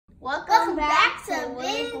Welcome back to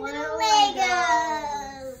Big Little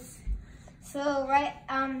Legos. So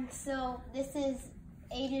this is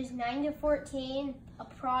ages 9 to 14, a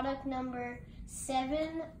product number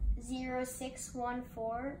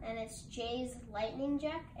 70614, and it's Jay's lightning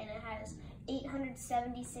jack, and it has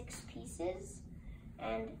 876 pieces.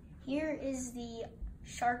 And here is the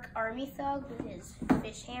Shark Army Thug with his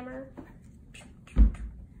fish hammer.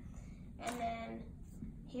 And then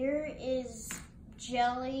here is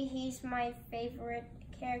Jelly. He's my favorite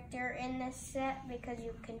character in this set because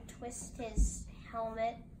you can twist his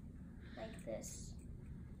helmet like this.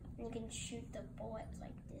 And you can shoot the bullets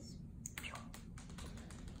like this.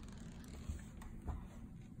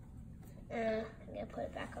 I'm gonna put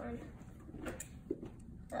it back on.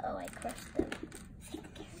 Uh-oh, I crushed them.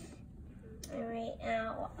 Alright,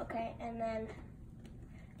 okay, and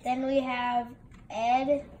then we have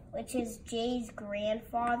Ed, which is Jay's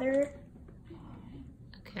grandfather.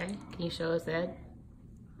 Okay, can you show us Ed?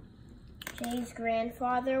 Jay's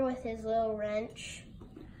grandfather with his little wrench.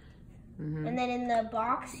 And then in the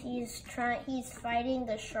box, he's fighting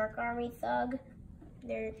the Shark Army Thug.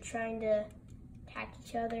 They're trying to attack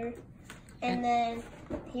each other. And then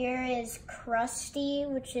here is Krusty,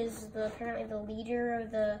 which is apparently the leader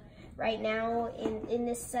of right now in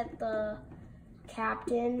this set, the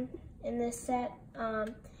captain in this set.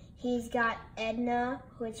 He's got Edna,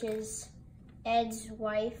 which is Ed's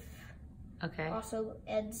wife. Okay. Also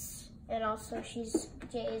she's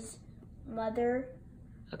Jay's mother.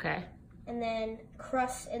 Okay. And then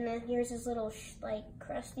here's his little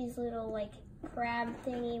Krusty's little crab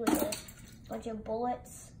thingy with a bunch of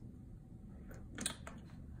bullets.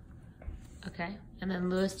 Okay. And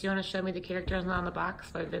then Lewis, do you want to show me the characters on the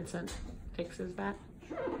box while Vincent fixes that?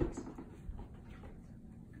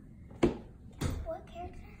 What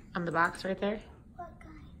character? On the box right there? What guy?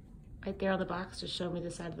 Right there on the box. Just show me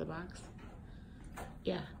the side of the box.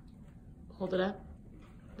 Yeah. Hold it up.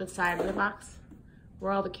 The side of the box.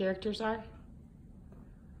 Where all the characters are.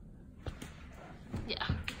 Yeah.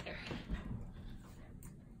 There.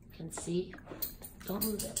 You can see. Don't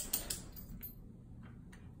move it.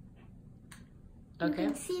 Okay. You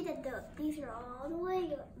can see that these are all the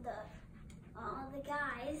way all the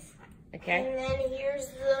guys. Okay. And then here's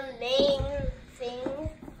the main thing.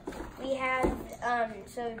 We have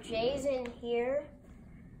so Jay's in here,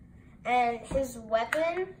 and his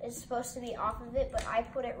weapon is supposed to be off of it, but I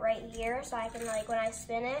put it right here so I can when I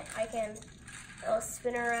spin it, it'll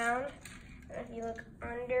spin around. And if you look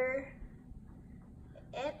under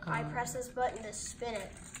it, I press this button to spin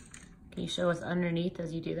it. Can you show us underneath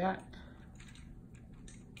as you do that?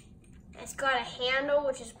 It's got a handle,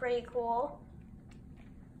 which is pretty cool.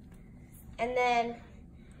 And then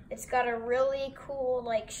it's got a really cool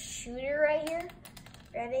shooter right here.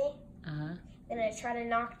 Ready? Uh-huh. And I try to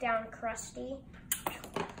knock down Krusty.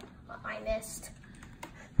 I missed.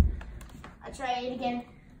 I'll try it again.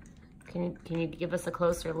 Can you give us a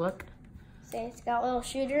closer look? See, it's got a little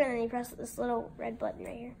shooter, and then you press this little red button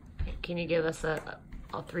right here. Can you give us a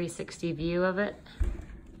 360 view of it?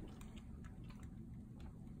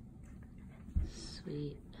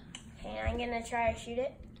 Sweet. Okay, I'm gonna try to shoot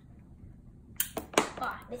it.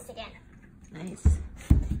 Oh, missed again. Nice.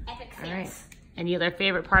 Epic fails. All right. And your other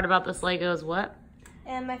favorite part about this Lego is what?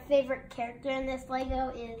 And my favorite character in this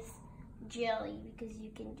Lego is Jelly, because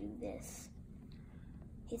you can do this.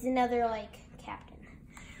 He's another captain.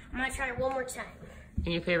 I'm gonna try it one more time.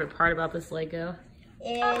 And your favorite part about this Lego?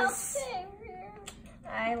 Is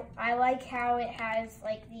I like how it has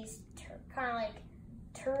these kind of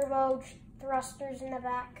turbo thrusters in the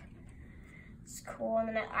back. It's cool, and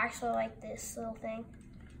then I actually like this little thing.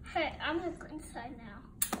 Hey, I'm the good side now.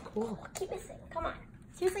 Cool. Keep missing. Come on.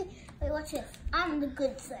 Seriously? Wait, watch this. I'm the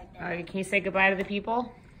good side now. All right, can you say goodbye to the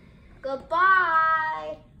people?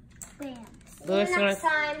 Goodbye. Bam. See you next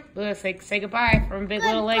time. Lewis, say goodbye from Big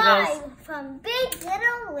Little Legos. Goodbye from Big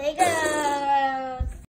Little Legos.